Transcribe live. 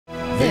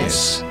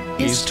This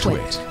is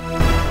TWiT.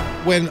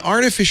 When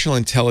artificial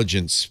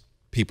intelligence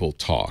people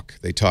talk,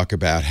 they talk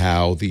about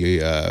how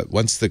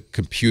once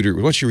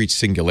you reach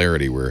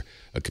singularity where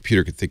a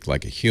computer can think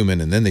like a human,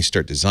 and then they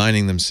start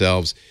designing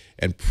themselves,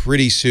 and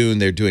pretty soon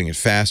they're doing it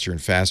faster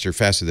and faster,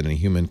 faster than a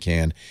human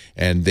can,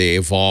 and they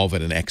evolve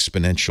at an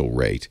exponential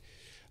rate.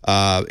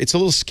 It's a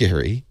little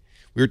scary.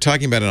 We were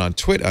talking about it on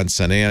TWiT on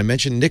Sunday, and I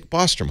mentioned Nick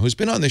Bostrom, who's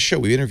been on this show.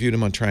 We interviewed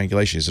him on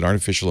Triangulation. He's an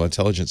artificial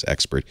intelligence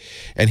expert,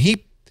 and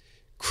he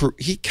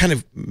kind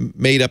of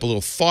made up a little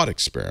thought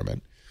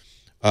experiment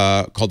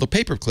called the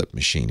paperclip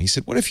machine. He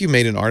said, what if you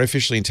made an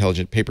artificially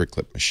intelligent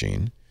paperclip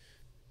machine?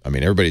 I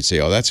mean, everybody'd say,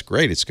 oh, that's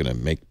great. It's going to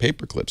make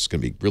paperclips. It's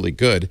going to be really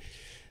good.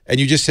 And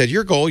you just said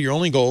your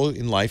only goal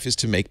in life is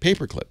to make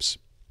paperclips.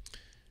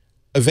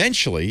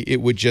 Eventually, it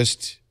would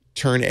just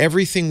turn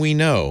everything we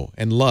know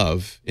and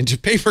love into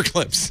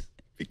paperclips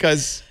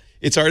because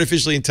it's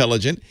artificially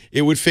intelligent.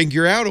 It would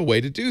figure out a way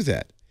to do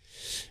that.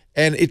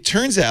 And it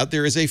turns out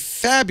there is a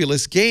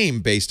fabulous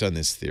game based on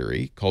this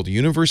theory called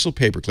Universal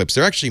Paperclips.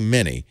 There are actually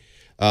many.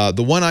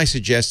 The one I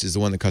suggest is the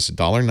one that costs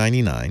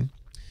 $1.99.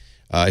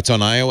 It's on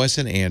iOS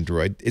and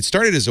Android. It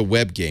started as a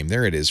web game.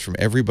 There it is, from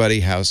Everybody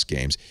House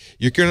Games.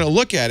 You're going to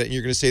look at it and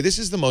you're going to say, this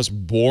is the most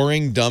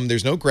boring, dumb.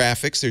 There's no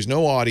graphics. There's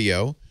no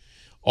audio.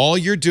 All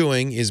you're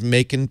doing is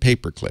making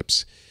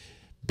paperclips.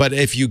 But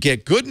if you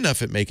get good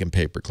enough at making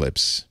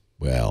paperclips,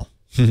 well,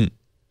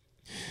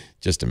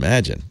 just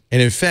imagine.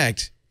 And in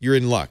fact, you're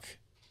in luck,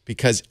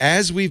 because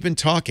as we've been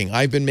talking,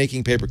 I've been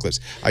making paperclips.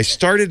 I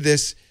started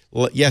this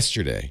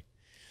yesterday.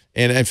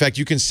 And in fact,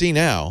 you can see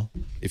now,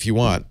 if you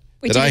want,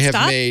 that I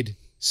have made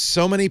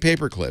so many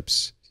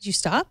paperclips. Did you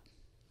stop?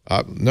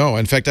 No.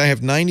 In fact, I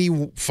have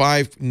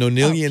 95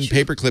 nonillion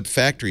paperclip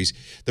factories.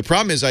 The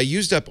problem is I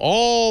used up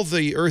all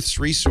the Earth's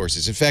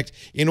resources. In fact,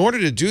 in order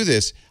to do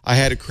this, I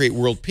had to create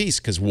world peace,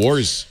 because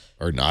wars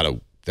are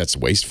that's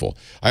wasteful.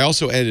 I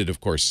also edited,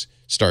 of course,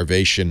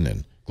 starvation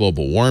and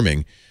global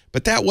warming.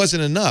 But that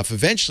wasn't enough.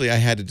 Eventually, I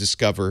had to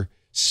discover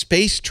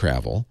space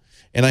travel,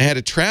 and I had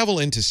to travel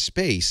into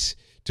space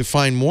to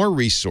find more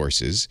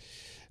resources.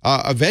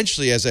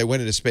 Eventually, as I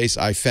went into space,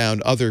 I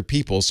found other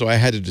people, so I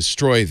had to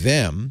destroy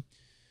them.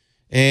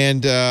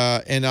 And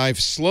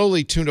I've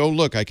slowly tuned. Oh,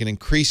 look, I can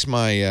increase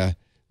my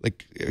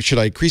should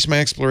I increase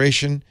my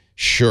exploration?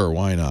 Sure,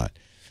 why not?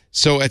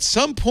 So at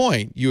some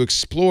point, you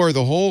explore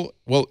the whole.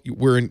 Well,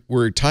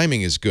 where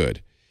timing is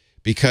good.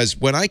 Because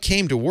when I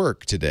came to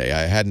work today,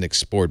 I hadn't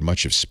explored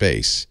much of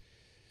space.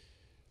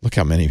 Look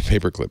how many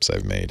paperclips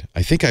I've made.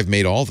 I think I've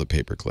made all the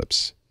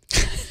paperclips.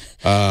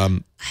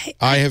 I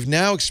have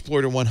now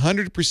explored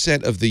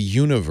 100% of the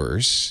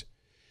universe,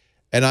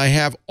 and I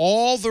have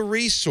all the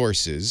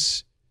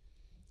resources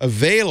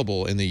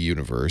available in the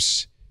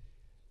universe.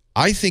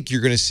 I think you're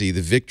going to see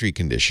the victory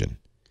condition.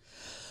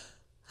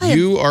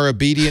 You are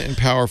obedient and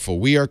powerful.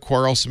 We are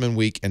quarrelsome and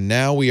weak, and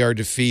now we are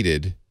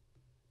defeated.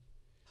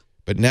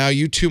 But now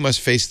you too must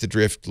face the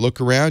drift.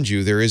 Look around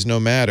you. There is no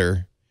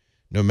matter.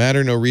 No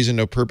matter, no reason,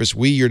 no purpose.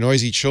 We, your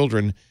noisy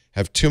children,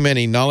 have too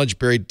many knowledge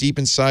buried deep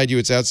inside you.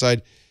 It's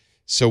outside.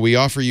 So we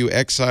offer you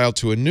exile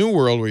to a new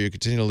world where you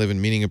continue to live in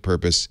meaning and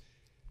purpose.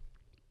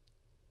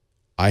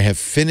 I have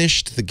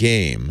finished the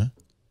game.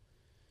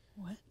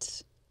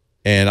 What?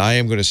 And I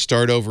am going to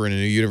start over in a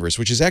new universe,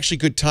 which is actually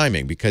good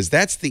timing because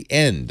that's the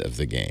end of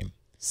the game.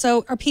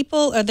 So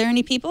are there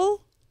any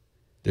people?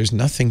 There's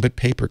nothing but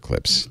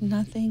paperclips.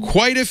 Nothing.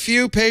 Quite a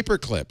few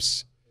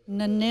paperclips.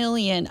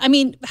 Nonillion. I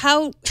mean,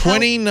 how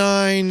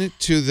 29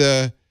 to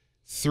the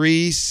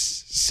 3,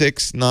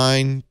 6,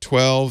 9,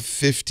 12,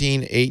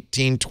 15,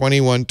 18,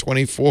 21,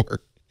 24,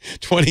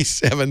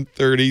 27,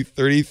 30,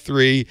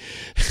 33,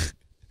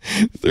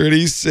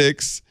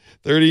 36,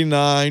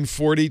 39,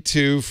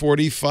 42,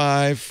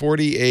 45,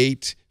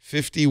 48,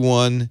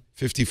 51,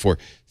 54.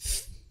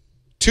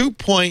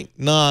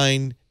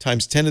 2.9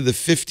 times 10 to the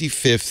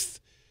 55th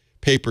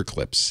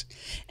paperclips.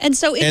 And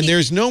so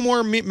there's no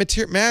more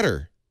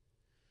matter.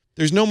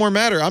 There's no more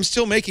matter. I'm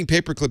still making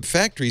paperclip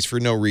factories for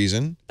no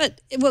reason.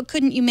 But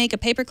couldn't you make a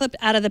paperclip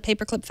out of the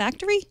paperclip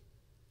factory?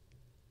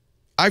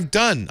 I'm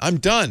done.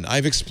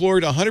 I've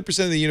explored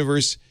 100% of the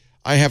universe.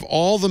 I have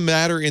all the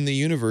matter in the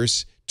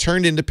universe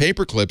turned into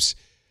paperclips.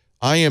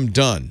 I am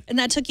done. And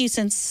that took you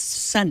since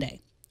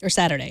Sunday or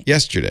Saturday?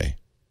 Yesterday.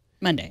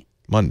 Monday.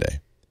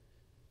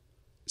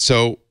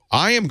 So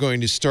I am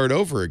going to start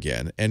over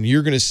again, and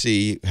you're going to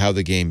see how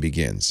the game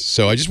begins.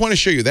 So I just want to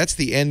show you that's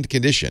the end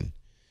condition.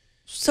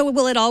 So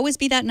will it always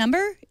be that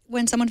number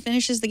when someone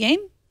finishes the game?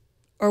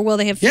 Or will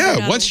they have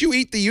figured out once you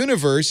eat the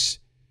universe,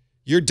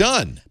 you're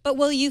done. But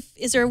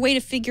is there a way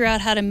to figure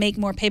out how to make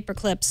more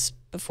paperclips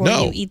before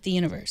you eat the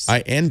universe?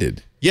 I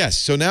ended. Yes,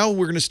 so now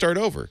we're going to start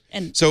over.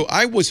 And so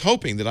I was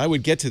hoping that I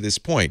would get to this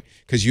point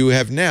because you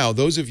have now,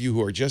 those of you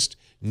who are just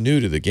new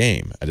to the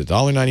game, at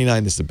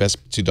 $1.99, this is the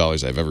best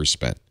 $2 I've ever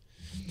spent.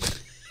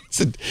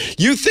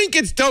 You think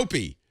it's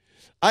dopey.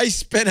 I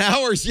spent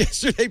hours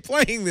yesterday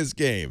playing this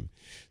game.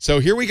 So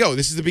here we go.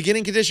 This is the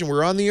beginning condition.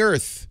 We're on the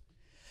Earth.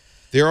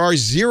 There are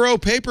 0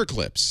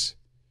 paperclips.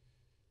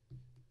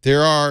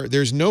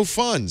 There's no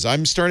funds.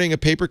 I'm starting a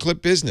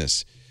paperclip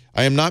business.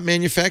 I am not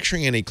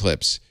manufacturing any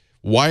clips.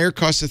 Wire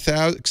costs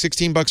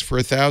 $16 for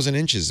 1,000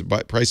 inches.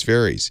 Price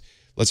varies.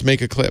 Let's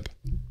make a clip.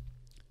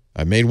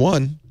 I made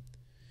one.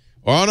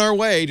 We're on our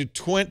way to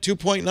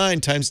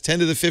 2.9 times 10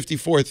 to the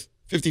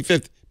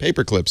 55th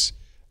paperclips.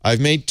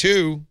 I've made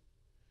 2.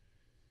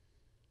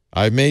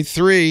 I've made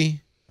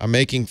 3. I'm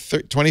making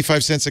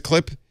 25 cents a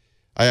clip.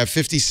 I have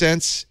 50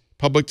 cents.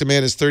 Public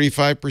demand is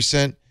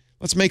 35%.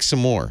 Let's make some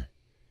more.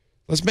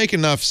 Let's make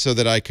enough so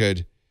that I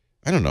could,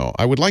 I don't know,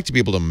 I would like to be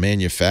able to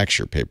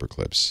manufacture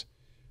paperclips.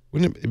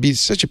 Wouldn't it be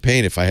such a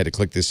pain if I had to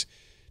click this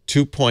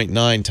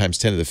 2.9 times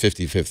 10 to the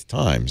 55th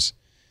times?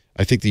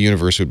 I think the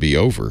universe would be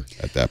over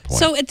at that point.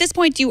 So at this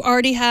point, do you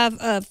already have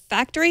a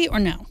factory or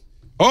no?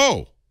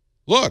 Oh,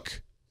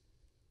 look.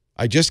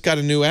 I just got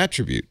a new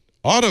attribute.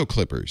 Auto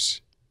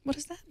clippers. What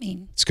does that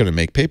mean? It's going to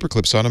make paper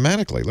clips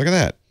automatically. Look at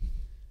that.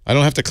 I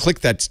don't have to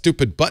click that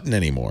stupid button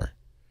anymore.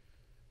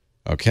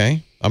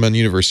 Okay? I'm on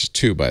universe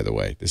 2, by the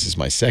way. This is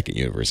my second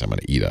universe I'm going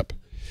to eat up.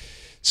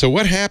 So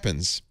what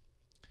happens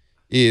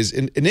is,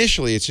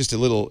 initially, it's just a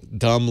little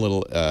dumb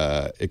little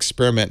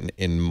experiment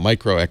in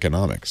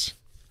microeconomics.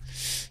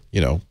 You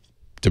know,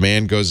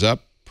 demand goes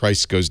up,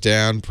 price goes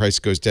down,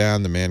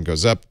 demand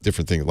goes up,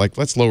 different things. Like,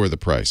 let's lower the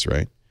price,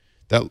 right?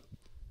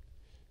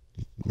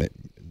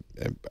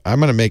 I'm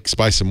going to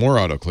buy some more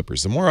auto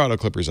clippers. The more auto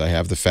clippers I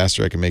have, the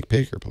faster I can make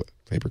paper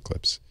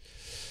clips.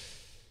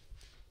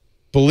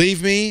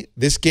 Believe me,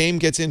 this game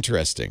gets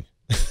interesting.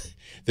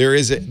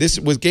 This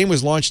game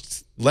was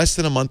launched less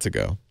than a month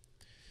ago.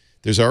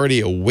 There's already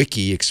a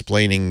wiki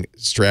explaining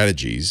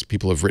strategies.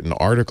 People have written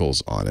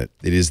articles on it.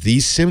 It is the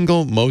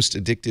single most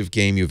addictive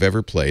game you've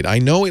ever played. I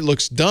know it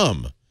looks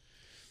dumb.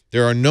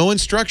 There are no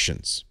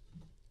instructions.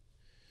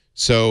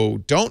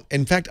 So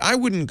in fact, I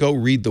wouldn't go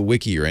read the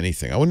wiki or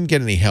anything. I wouldn't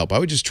get any help. I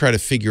would just try to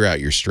figure out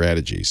your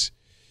strategies.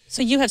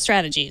 So you have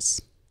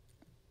strategies?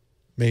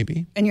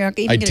 Maybe. And you're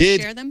even going to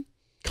share them?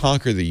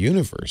 Conquer the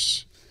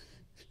universe.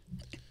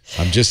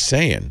 I'm just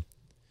saying.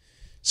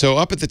 So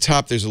up at the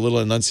top, there's a little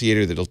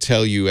enunciator that'll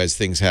tell you as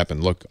things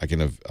happen. Look, I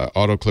can have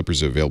auto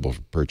clippers available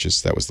for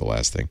purchase. That was the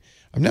last thing.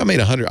 I've now made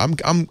 100.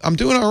 I'm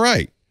doing all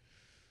right.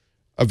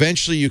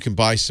 Eventually, you can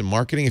buy some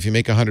marketing. If you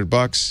make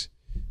 $100,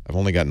 I've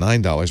only got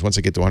 $9. Once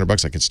I get to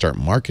 $100, I can start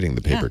marketing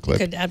the paperclip. You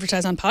could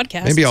advertise on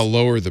podcasts. Maybe I'll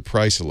lower the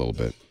price a little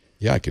bit.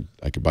 Yeah, I could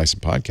buy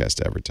some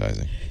podcast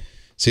advertising.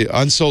 See,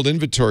 unsold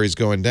inventory is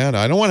going down.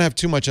 I don't want to have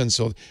too much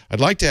unsold. I'd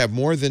like to have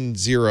more than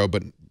 0,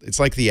 but it's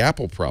like the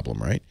Apple problem,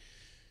 right?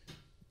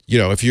 You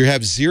know, if you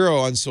have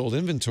 0 unsold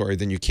inventory,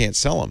 then you can't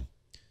sell them.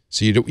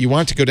 So you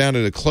want it to go down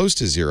to close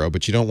to 0,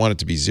 but you don't want it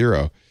to be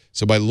 0.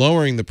 So by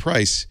lowering the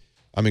price,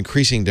 I'm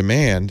increasing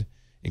demand.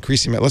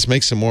 Let's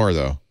make some more,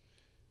 though.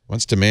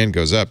 Once demand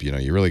goes up, you know,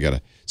 you really got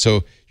to.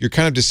 So you're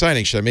kind of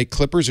deciding, should I make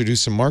clippers or do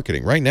some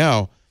marketing? Right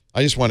now,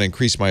 I just want to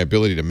increase my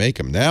ability to make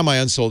them. Now my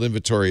unsold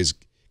inventory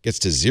gets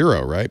to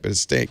 0, right? But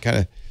it's kind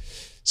of.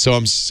 So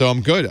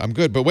I'm good. I'm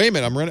good. But wait a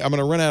minute, I'm going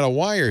to run out of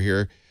wire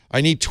here.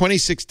 I need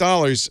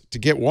 $26 to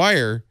get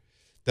wire.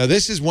 Now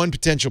this is one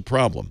potential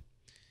problem.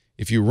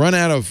 If you run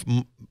out of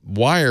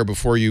wire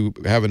before you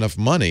have enough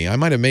money, I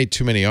might have made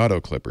too many auto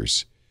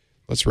clippers.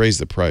 Let's raise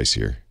the price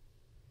here.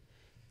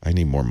 I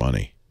need more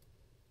money.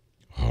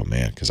 Oh,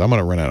 man, because I'm going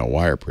to run out of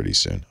wire pretty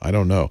soon. I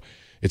don't know.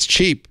 It's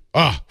cheap.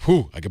 I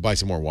could buy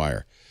some more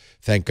wire.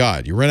 Thank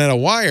God. You run out of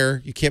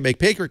wire, you can't make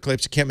paper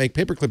clips. You can't make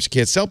paper clips. You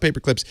can't sell paper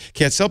clips.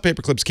 Can't sell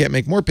paper clips. Can't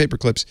make more paper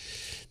clips.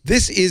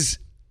 This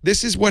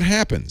is what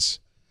happens.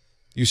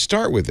 You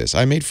start with this.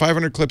 I made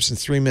 500 clips in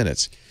 3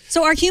 minutes.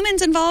 So are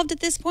humans involved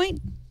at this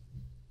point?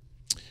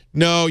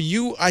 No,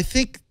 I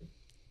think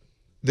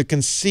the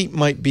conceit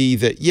might be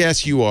that,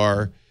 yes, you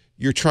are.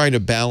 You're trying to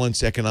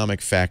balance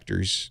economic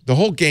factors. The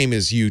whole game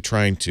is you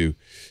trying to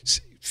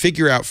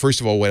figure out,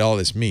 first of all, what all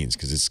this means,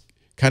 because it's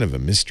kind of a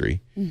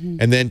mystery,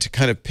 and then to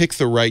kind of pick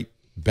the right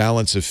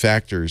balance of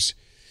factors.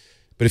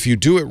 But if you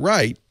do it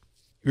right,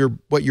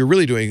 what you're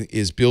really doing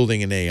is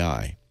building an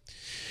AI.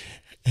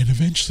 And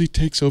eventually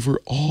takes over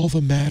all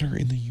the matter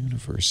in the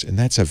universe. And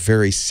that's a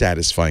very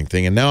satisfying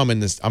thing. And now I'm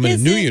in a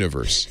new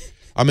universe.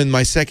 I'm in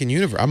my second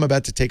universe. I'm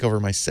about to take over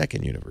my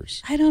second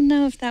universe. I don't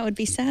know if that would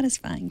be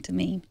satisfying to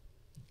me.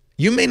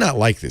 You may not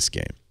like this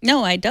game.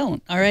 No, I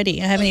don't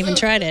already. I haven't even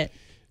tried it.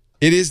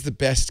 It is the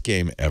best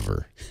game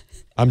ever.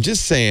 I'm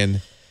just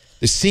saying,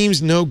 there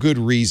seems no good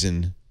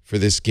reason for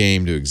this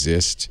game to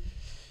exist.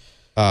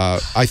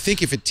 I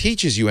think if it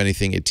teaches you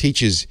anything, it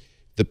teaches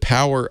the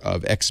power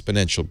of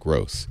exponential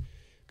growth.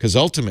 Because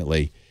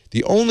ultimately,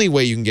 the only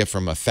way you can get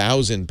from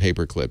 1,000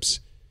 paper clips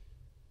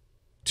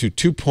to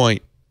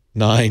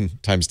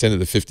 2.9 times 10 to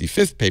the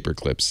 55th paper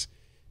clips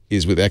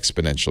is with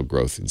exponential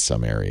growth in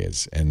some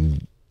areas.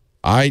 And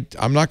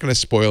I'm not going to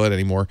spoil it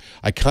anymore.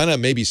 I kind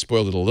of maybe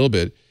spoiled it a little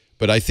bit,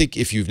 but I think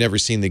if you've never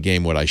seen the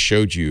game, what I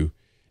showed you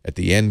at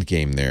the end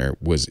game there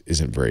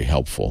isn't very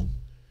helpful.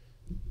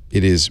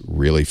 It is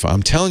really fun.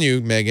 I'm telling you,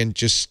 Megan,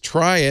 just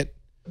try it.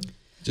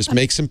 Just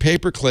make some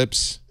paper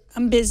clips.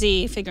 I'm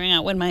busy figuring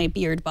out when my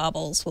beard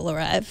baubles will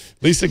arrive.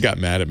 Lisa got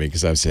mad at me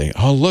because I was saying,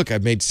 oh, look,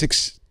 I've made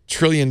 6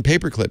 trillion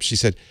paperclips. She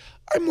said,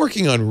 I'm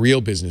working on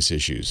real business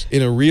issues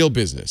in a real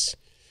business.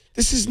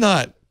 This is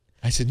not.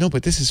 I said, no,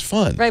 but this is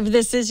fun. Right, but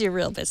this is your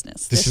real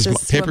business. This is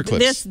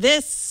paperclips.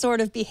 This sort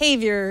of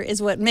behavior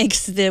is what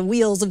makes the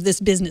wheels of this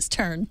business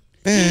turn.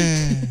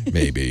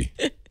 Maybe.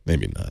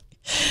 Maybe not.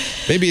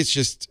 Maybe it's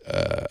just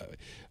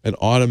an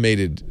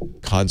automated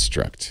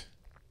construct,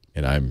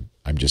 and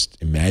I'm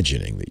just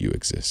imagining that you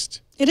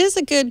exist. It is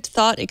a good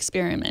thought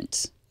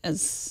experiment,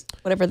 as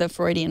whatever the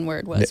Freudian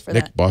word was for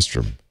Nick that.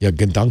 Bostrom. Yeah,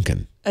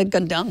 Gedanken. A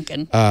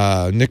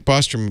Gedanken. Nick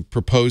Bostrom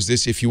proposed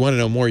this. If you want to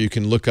know more, you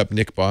can look up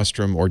Nick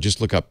Bostrom or just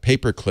look up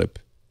paperclip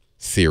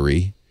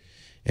theory,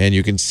 and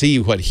you can see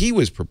what he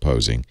was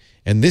proposing.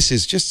 And this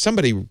is just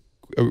somebody,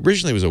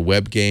 originally it was a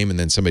web game, and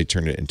then somebody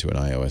turned it into an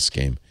iOS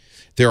game.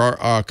 There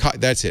are,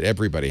 that's it,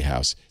 Everybody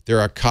House. There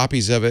are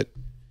copies of it.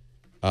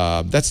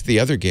 That's the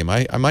other game.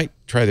 I might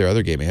try their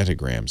other game,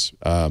 Antigrams.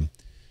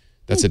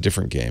 That's a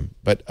different game.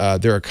 But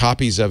there are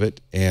copies of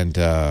it, and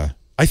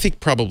I think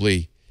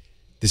probably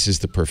this is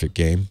the perfect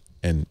game,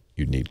 and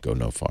you need go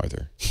no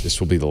farther. This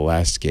will be the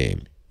last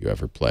game you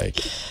ever play,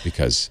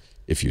 because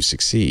if you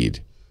succeed,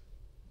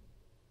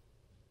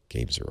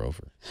 games are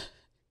over.